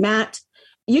quality mat.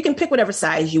 You can pick whatever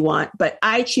size you want, but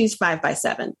I choose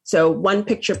 5x7. So one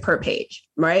picture per page,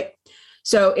 right?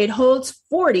 So it holds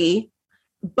 40,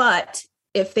 but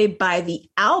if they buy the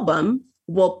album,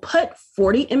 we'll put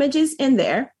 40 images in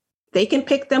there. They can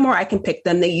pick them or I can pick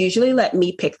them. They usually let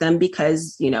me pick them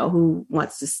because, who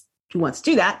wants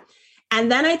to do that?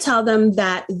 And then I tell them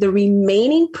that the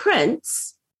remaining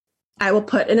prints, I will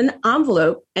put in an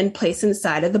envelope and place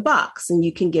inside of the box. And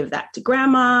you can give that to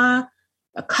grandma,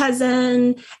 a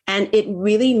cousin, and it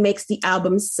really makes the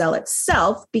album sell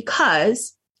itself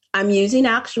because I'm using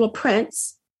actual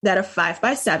prints that are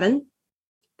 5x7.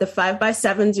 The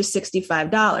 5x7s are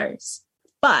 $65.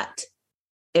 But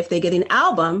if they get an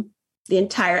album, the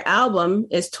entire album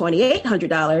is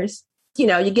 $2,800.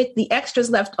 You get the extras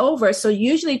left over. So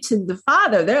usually to the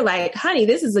father, they're like, honey,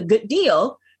 this is a good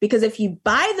deal because if you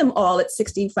buy them all at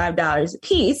 $65 a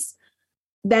piece,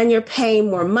 then you're paying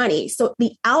more money. So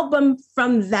the album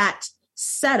from that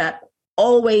setup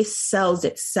always sells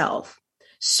itself.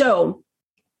 So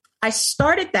I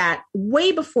started that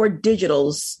way before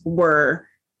digitals were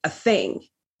a thing.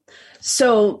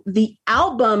 So the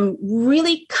album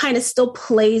really kind of still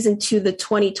plays into the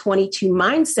 2022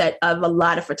 mindset of a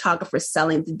lot of photographers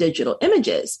selling the digital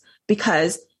images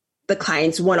because the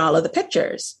clients want all of the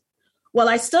pictures. Well,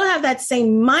 I still have that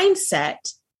same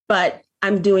mindset, but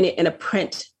I'm doing it in a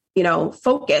print,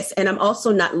 focus. And I'm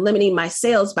also not limiting my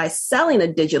sales by selling a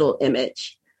digital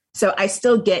image. So I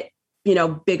still get,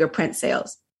 bigger print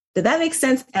sales. Did that make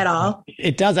sense at all?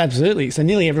 It does, absolutely. So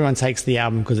nearly everyone takes the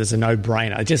album because it's a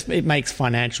no-brainer. It makes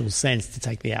financial sense to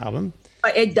take the album.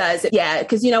 It does. Yeah.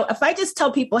 Because, if I just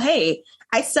tell people, hey,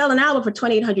 I sell an album for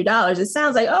 $2,800, it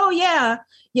sounds like, oh, yeah,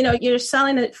 you're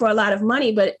selling it for a lot of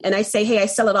money. And I say, hey, I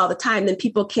sell it all the time, then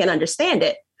people can't understand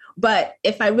it. But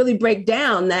if I really break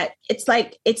down that,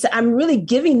 I'm really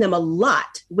giving them a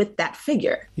lot with that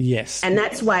figure. Yes. And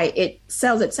that's why it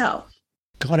sells itself.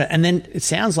 Got it. And then it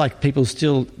sounds like people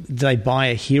they buy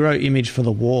a hero image for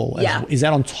the wall. Yeah. Is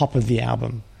that on top of the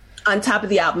album? On top of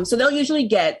the album. So they'll usually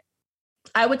get,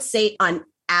 I would say on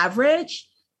average,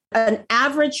 an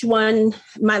average one,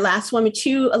 my last one,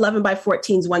 2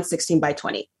 11x14s, 1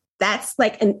 16x20. That's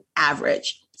like an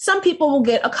average. Some people will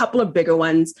get a couple of bigger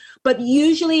ones, but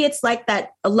usually it's like that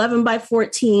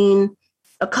 11x14,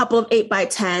 a couple of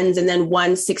 8x10s, and then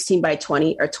 1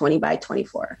 16x20 or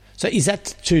 20x24. So is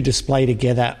that to display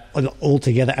together, all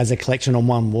together as a collection on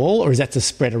one wall, or is that to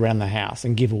spread around the house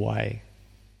and give away?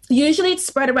 Usually it's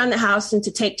spread around the house and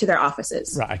to take to their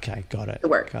offices. Right, okay, got it. To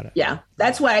work. Got it. Yeah,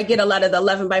 that's why I get a lot of the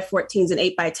 11x14s and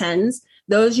 8x10s.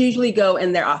 Those usually go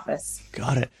in their office.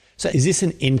 Got it. So is this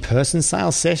an in-person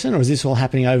sales session, or is this all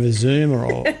happening over Zoom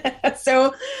or?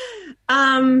 So,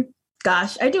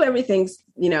 gosh, I do everything,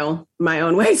 my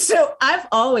own way. So I've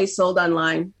always sold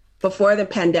online before the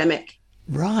pandemic.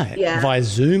 Right. Yeah. Via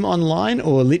Zoom online,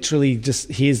 or literally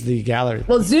just here's the gallery?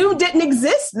 Well, Zoom didn't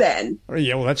exist then. Oh,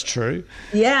 yeah, well, that's true.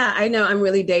 Yeah, I know. I'm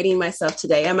really dating myself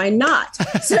today. Am I not?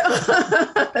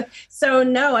 So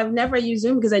no, I've never used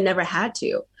Zoom because I never had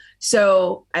to.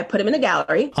 So I put them in a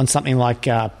gallery. On something like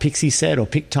Pixie or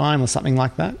PicTime or something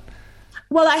like that?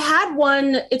 Well, I had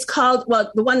one. It's called,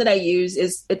 the one that I use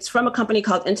it's from a company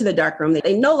called Into the Darkroom.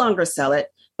 They no longer sell it,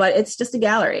 but it's just a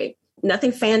gallery.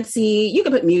 Nothing fancy. You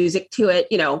can put music to it,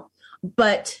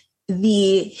 but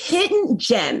the hidden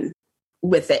gem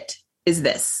with it is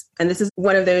this. And this is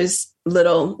one of those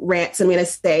little rants I'm going to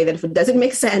say that if it doesn't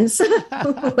make sense,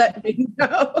 let me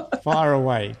know. Fire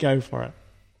away. Go for it.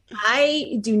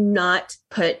 I do not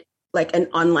put like an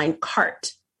online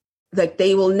cart. Like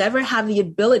they will never have the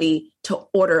ability to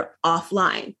order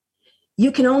offline.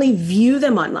 You can only view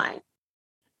them online.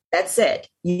 That's it.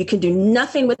 You can do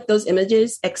nothing with those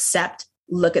images except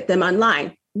look at them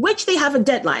online, which they have a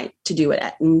deadline to do it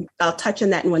at. And I'll touch on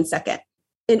that in 1 second.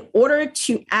 In order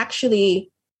to actually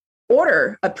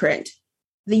order a print,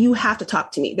 you have to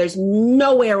talk to me. There's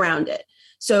no way around it.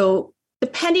 So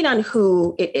depending on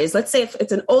who it is, let's say if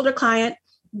it's an older client,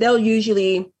 they'll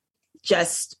usually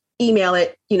just email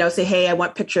it, say, hey, I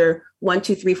want picture 1,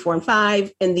 2, 3, 4, and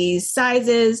 5 in these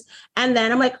sizes. And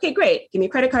then I'm like, okay, great. Give me a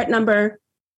credit card number.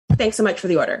 Thanks so much for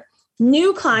the order.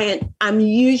 New client, I'm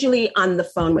usually on the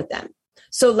phone with them.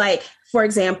 So like, for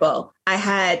example, I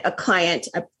had a client,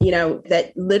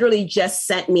 that literally just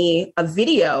sent me a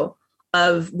video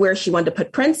of where she wanted to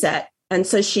put prints at. And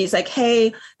so she's like,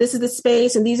 hey, this is the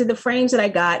space and these are the frames that I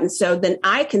got. And so then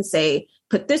I can say,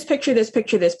 put this picture, this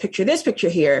picture, this picture, this picture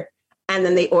here. And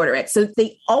then they order it. So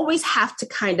they always have to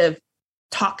kind of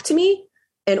talk to me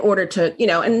in order to,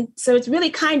 and so it's really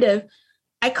kind of,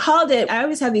 I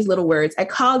always have these little words. I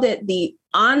called it the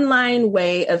online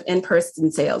way of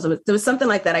in-person sales. There was something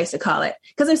like that I used to call it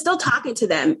because I'm still talking to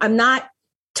them. I'm not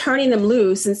turning them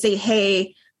loose and say,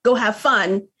 hey, go have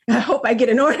fun. I hope I get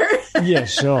an order. Yeah,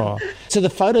 sure. So the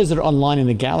photos that are online in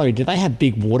the gallery, do they have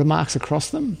big watermarks across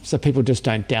them so people just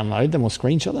don't download them or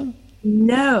screenshot them?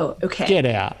 No. Okay. Get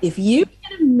out. If you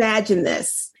can imagine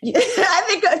this, I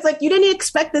think it's like you didn't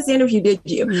expect this interview, did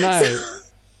you? No.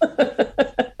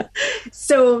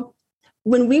 So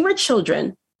when we were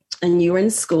children and you were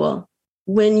in school,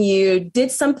 when you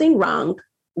did something wrong,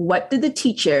 what did the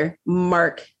teacher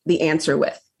mark the answer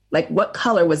with? Like what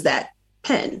color was that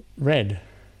pen? Red.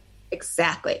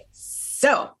 Exactly.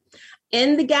 So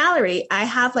in the gallery, I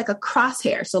have like a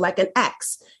crosshair. So like an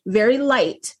X, very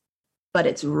light, but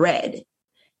it's red.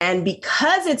 And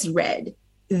because it's red,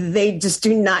 they just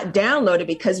do not download it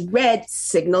because red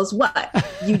signals what?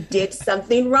 You did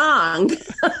something wrong.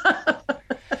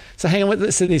 So hang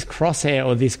on, so this crosshair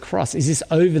or this cross, is this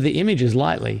over the images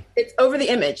lightly? It's over the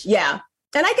image, yeah.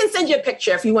 And I can send you a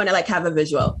picture if you want to like have a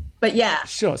visual. But yeah.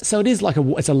 Sure. So it is like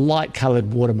it's a light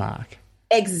colored watermark.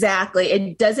 Exactly.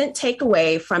 It doesn't take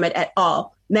away from it at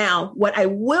all. Now, what I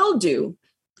will do,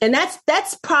 and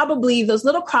that's probably those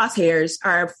little crosshairs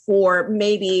are for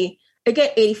maybe,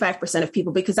 again, 85% of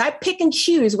people, because I pick and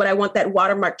choose what I want that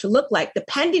watermark to look like,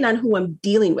 depending on who I'm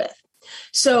dealing with.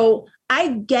 So I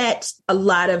get a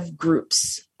lot of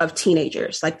groups of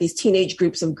teenagers, like these teenage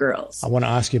groups of girls. I want to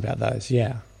ask you about those.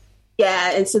 Yeah.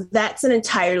 Yeah. And so that's an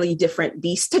entirely different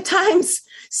beast at times.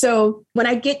 So when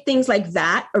I get things like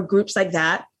that or groups like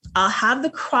that, I'll have the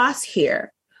crosshair,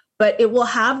 but it will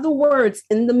have the words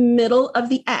in the middle of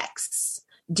the X,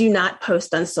 do not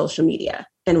post on social media,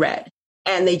 in red.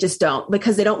 And they just don't,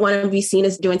 because they don't want to be seen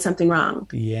as doing something wrong.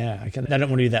 Yeah. Okay. They don't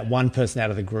want to be that one person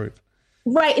out of the group.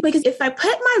 Right. Because if I put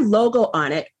my logo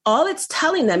on it, all it's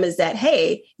telling them is that,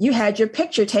 hey, you had your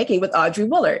picture taken with Audrey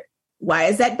Woulard. Why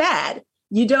is that bad?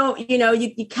 You don't,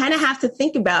 you kind of have to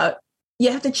think about,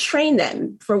 you have to train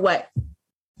them for what,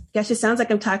 gosh, it sounds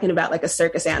like I'm talking about like a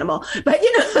circus animal, but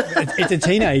it's a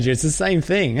teenager. It's the same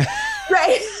thing.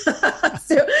 Right.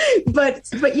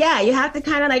 But yeah, you have to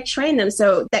kind of like train them.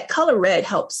 So that color red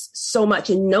helps so much,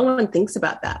 and no one thinks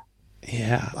about that.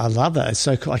 Yeah, I love that. It's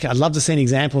so cool. I'd love to see an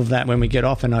example of that when we get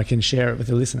off and I can share it with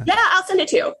the listener. Yeah, I'll send it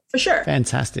to you for sure.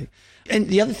 Fantastic. And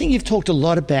the other thing you've talked a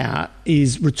lot about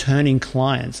is returning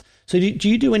clients. So do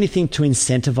you do anything to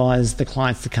incentivize the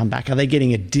clients to come back? Are they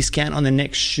getting a discount on the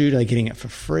next shoot? Are they getting it for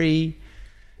free?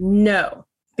 No,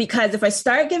 because if I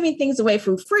start giving things away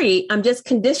for free, I'm just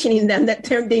conditioning them that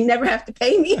they never have to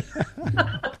pay me.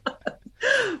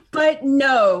 But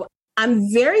no,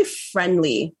 I'm very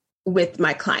friendly with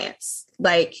my clients.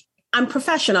 Like, I'm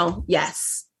professional,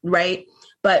 yes, right?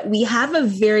 But we have a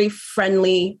very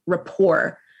friendly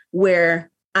rapport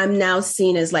where I'm now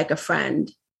seen as like a friend,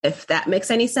 if that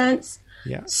makes any sense.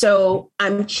 Yeah. So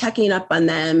I'm checking up on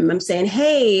them. I'm saying,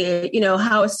 hey,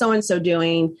 how is so-and-so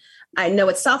doing? I know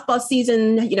it's softball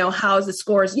season, how's the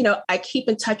scores? I keep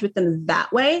in touch with them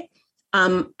that way.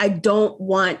 I don't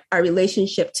want our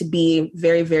relationship to be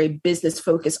very, very business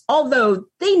focused, although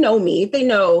they know me, they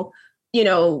know,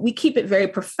 we keep it very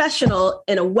professional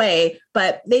in a way,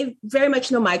 but they very much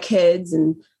know my kids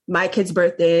and my kids'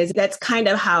 birthdays. That's kind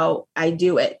of how I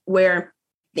do it, where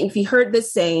if you heard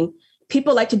this saying,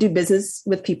 people like to do business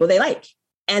with people they like.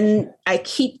 And I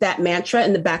keep that mantra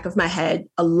in the back of my head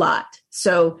a lot.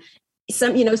 So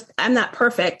I'm not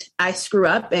perfect. I screw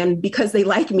up, and because they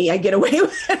like me, I get away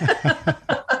with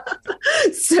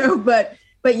it. So, but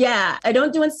yeah, I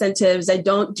don't do incentives. I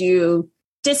don't do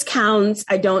discounts.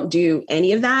 I don't do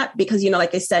any of that because,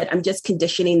 like I said, I'm just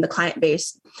conditioning the client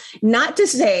base. Not to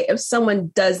say if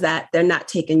someone does that, they're not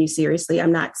taking you seriously.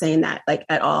 I'm not saying that like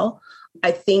at all.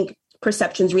 I think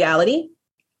perception's reality.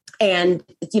 And,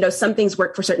 some things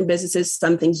work for certain businesses,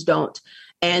 some things don't.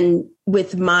 And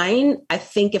with mine, I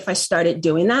think if I started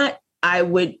doing that, I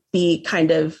would be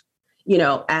kind of,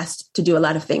 asked to do a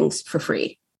lot of things for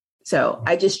free. So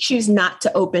I just choose not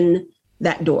to open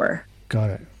that door.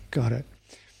 Got it.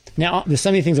 Now, there's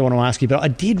so many things I want to ask you, but I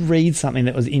did read something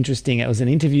that was interesting. It was an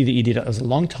interview that you did. It was a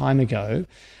long time ago.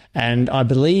 And I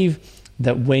believe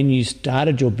that when you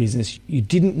started your business, you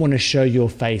didn't want to show your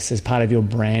face as part of your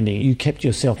branding. You kept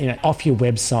yourself off your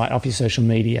website, off your social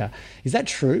media. Is that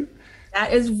true?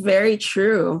 That is very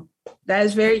true.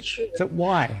 So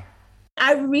why?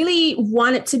 I really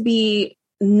want it to be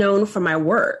known for my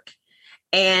work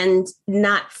and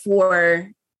not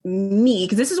for me,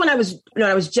 because this is when I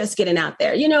was just getting out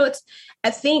there. I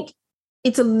think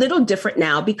it's a little different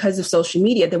now because of social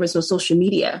media. There was no social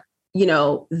media,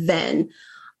 then.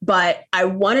 But I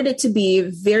wanted it to be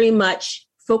very much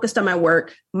focused on my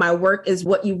work. My work is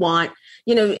what you want.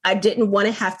 I didn't want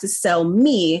to have to sell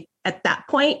me at that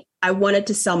point. I wanted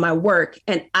to sell my work,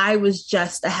 and I was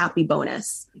just a happy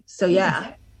bonus. So,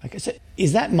 yeah. Okay. So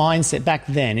is that mindset back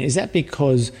then,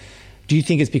 do you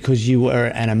think it's because you were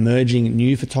an emerging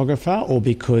new photographer, or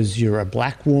because you're a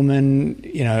black woman,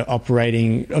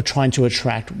 operating or trying to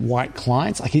attract white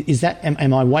clients? Like,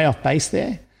 am I way off base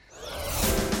there?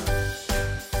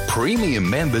 Premium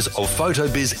members of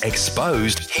PhotoBiz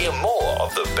Exposed hear more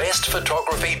of the best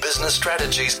photography business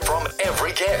strategies from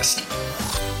every guest.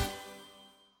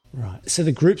 Right. So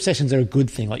the group sessions are a good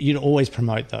thing. Like, you'd always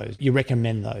promote those. You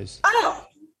recommend those. Oh,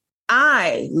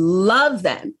 I love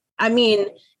them. I mean,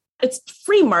 it's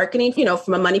free marketing,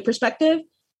 from a money perspective.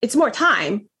 It's more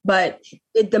time, but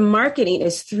the marketing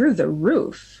is through the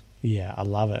roof. Yeah, I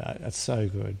love it. That's so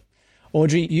good.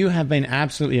 Audrey, you have been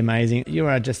absolutely amazing. You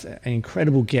are just an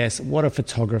incredible guest. What a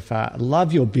photographer.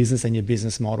 Love your business and your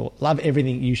business model. Love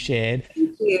everything you shared.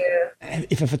 Thank you. you.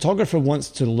 If a photographer wants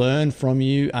to learn from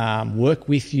you, work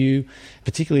with you,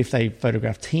 particularly if they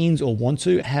photograph teens or want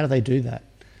to, how do they do that?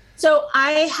 So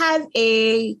I have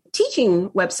a teaching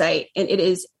website, and it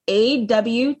is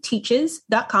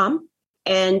awteaches.com.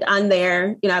 And on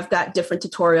there, I've got different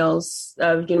tutorials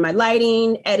of, my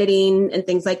lighting, editing, and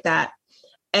things like that.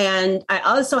 And I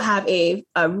also have a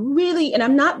really, and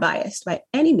I'm not biased by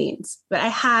any means, but I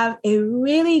have a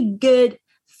really good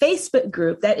Facebook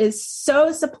group that is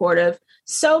so supportive,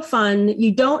 so fun.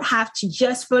 You don't have to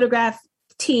just photograph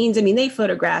teens. I mean, they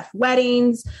photograph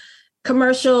weddings,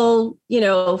 commercial,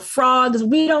 frogs.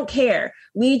 We don't care.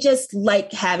 We just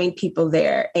like having people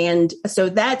there. And so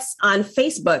that's on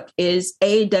Facebook is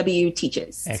AW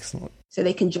Teaches. Excellent. So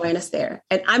they can join us there.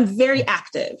 And I'm very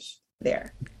active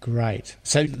there. Great.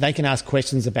 So they can ask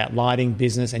questions about lighting,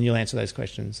 business, and you'll answer those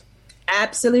questions.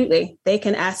 Absolutely. They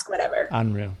can ask whatever.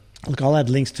 Unreal. Look, I'll add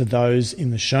links to those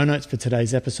in the show notes for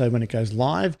today's episode when it goes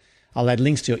live. I'll add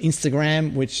links to your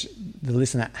Instagram, which the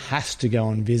listener has to go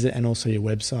and visit, and also your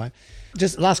website.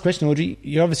 Just last question, Audrey.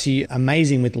 You're obviously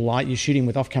amazing with light. You're shooting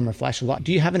with off-camera flash light.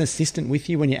 Do you have an assistant with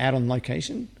you when you're out on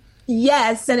location?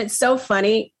 Yes, and it's so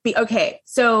funny. Okay,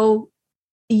 so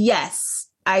yes,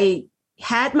 I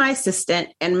had my assistant,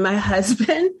 and my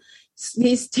husband,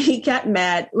 he got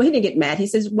mad. Well, he didn't get mad. He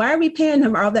says, "Why are we paying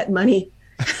him all that money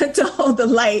to hold the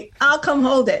light? I'll come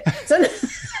hold it."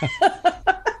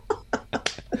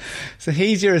 So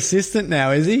he's your assistant now,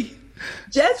 is he?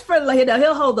 Just for,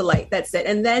 he'll hold the light. That's it.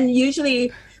 And then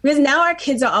usually, because now our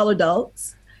kids are all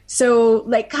adults. So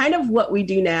kind of what we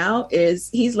do now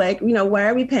is he's like, why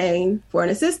are we paying for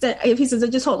an assistant? If he says,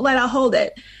 just hold the light, I'll hold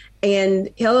it. And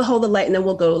he'll hold the light, and then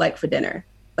we'll go for dinner,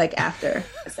 after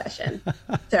a session.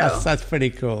 So that's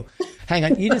pretty cool. Hang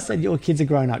on, you just said your kids are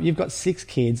grown up. You've got 6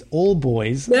 kids, all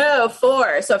boys. No,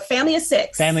 4. So family of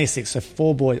 6. Family of 6, so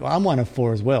 4 boys. Well, I'm one of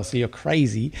 4 as well, so you're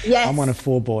crazy. Yes. I'm one of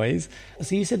 4 boys.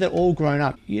 So you said they're all grown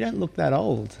up. You don't look that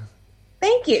old.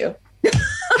 Thank you.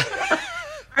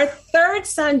 Our 3rd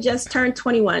son just turned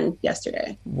 21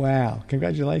 yesterday. Wow,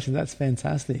 congratulations. That's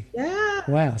fantastic. Yeah.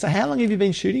 Wow. So how long have you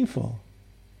been shooting for?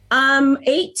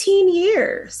 18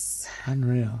 years.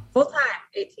 Unreal. Full time,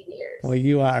 18 years. Well,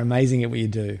 you are amazing at what you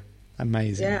do.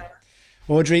 Amazing. Yeah.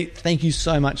 Audrey, thank you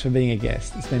so much for being a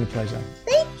guest. It's been a pleasure.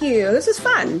 Thank you. This is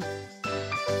fun.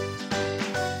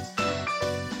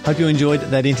 Hope you enjoyed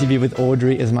that interview with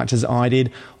Audrey as much as I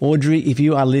did. Audrey, if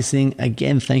you are listening,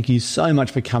 again, thank you so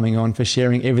much for coming on, for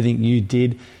sharing everything you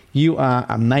did. You are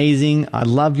amazing. I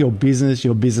love your business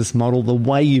model, the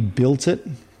way you built it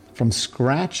from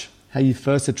scratch, how you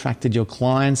first attracted your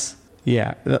clients.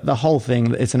 Yeah, the whole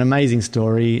thing, it's an amazing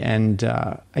story. And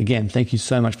again, thank you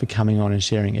so much for coming on and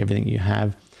sharing everything you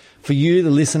have. For you, the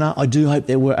listener, I do hope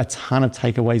there were a ton of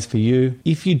takeaways for you.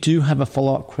 If you do have a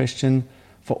follow-up question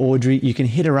for Audrey, you can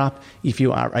hit her up if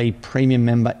you are a premium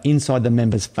member inside the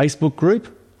members Facebook group.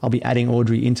 I'll be adding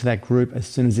Audrey into that group as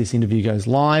soon as this interview goes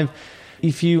live.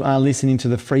 If you are listening to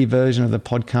the free version of the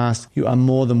podcast, you are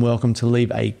more than welcome to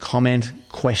leave a comment,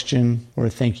 question, or a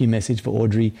thank you message for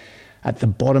Audrey. At the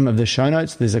bottom of the show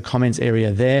notes, there's a comments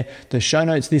area there. The show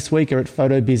notes this week are at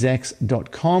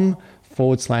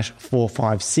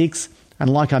photobizx.com/456. And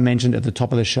like I mentioned at the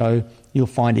top of the show, you'll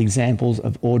find examples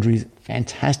of Audrey's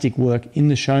fantastic work in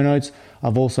the show notes.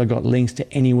 I've also got links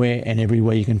to anywhere and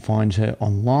everywhere you can find her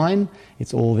online.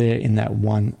 It's all there in that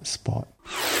one spot.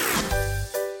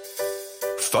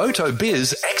 Photo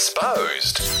Biz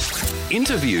Exposed.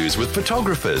 Interviews with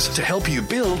photographers to help you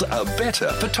build a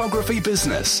better photography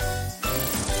business.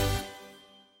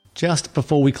 Just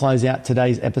before we close out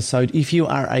today's episode, if you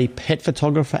are a pet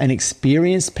photographer, an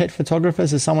experienced pet photographer,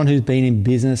 so someone who's been in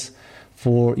business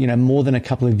for more than a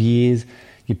couple of years,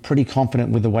 you're pretty confident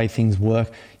with the way things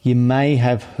work, you may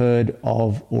have heard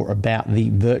of or about the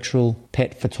Virtual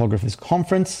Pet Photographers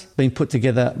Conference being put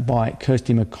together by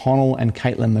Kirsty McConnell and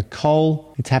Caitlin McCall.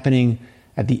 It's happening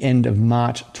at the end of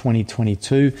March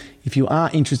 2022. If you are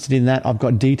interested in that, I've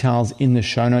got details in the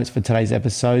show notes for today's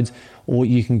episodes, or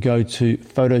you can go to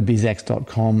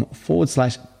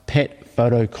photobizx.com/pet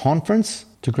photo conference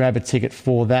to grab a ticket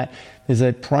for that. There's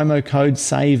a promo code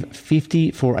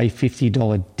SAVE50 for a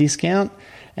 $50 discount.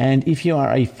 And if you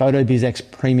are a PhotoBizX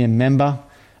premium member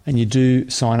and you do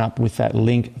sign up with that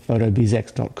link,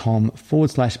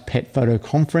 photobizx.com/pet photo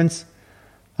conference,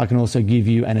 I can also give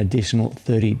you an additional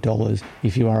 $30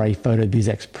 if you are a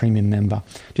PhotoBizX premium member.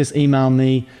 Just email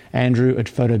me, Andrew at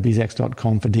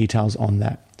photobizx.com for details on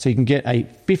that. So you can get a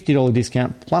 $50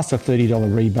 discount plus a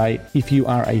 $30 rebate if you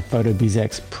are a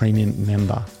PhotoBizX premium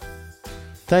member.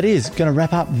 That is going to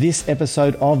wrap up this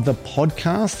episode of the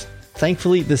podcast.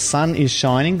 Thankfully, the sun is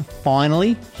shining,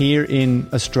 finally, here in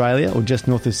Australia, or just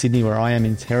north of Sydney where I am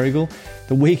in Terrigal.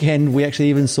 The weekend, we actually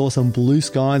even saw some blue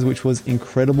skies, which was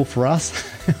incredible for us.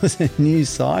 It was a new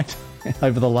sight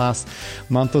over the last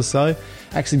month or so.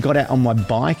 Actually got out on my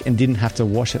bike and didn't have to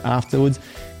wash it afterwards.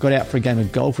 Got out for a game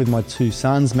of golf with my two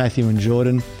sons, Matthew and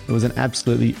Jordan. It was an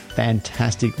absolutely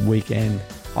fantastic weekend.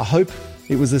 I hope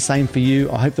it was the same for you.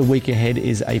 I hope the week ahead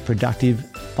is a productive,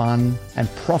 fun and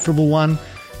profitable one.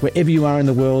 Wherever you are in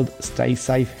the world, stay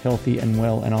safe, healthy and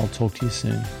well, and I'll talk to you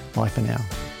soon. Bye for now.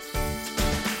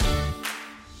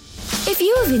 If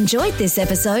you have enjoyed this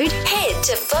episode, head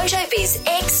to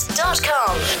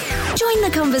photobizx.com. Join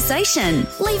the conversation,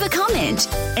 leave a comment,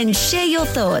 and share your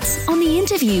thoughts on the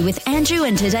interview with Andrew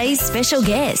and today's special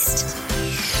guest.